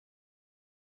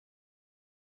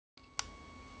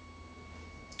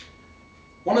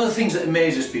One of the things that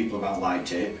amazes people about light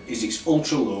tape is its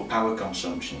ultra low power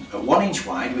consumption. At 1 inch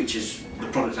wide, which is the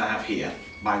product I have here,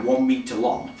 by 1 metre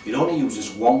long, it only uses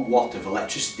 1 watt of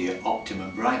electricity at optimum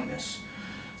brightness.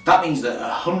 That means that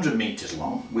at 100 metres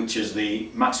long, which is the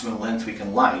maximum length we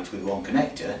can light with one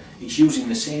connector, it's using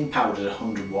the same power as a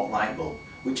 100 watt light bulb,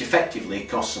 which effectively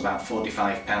costs about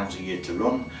 £45 a year to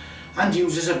run and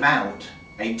uses about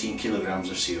 18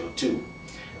 kilograms of CO2.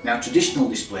 Now, traditional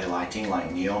display lighting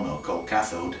like neon or cold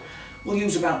cathode will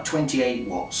use about 28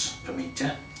 watts per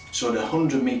metre, so at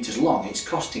 100 metres long it's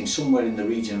costing somewhere in the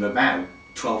region of about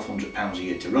 £1,200 a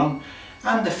year to run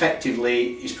and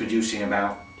effectively is producing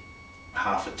about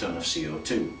half a tonne of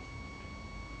CO2.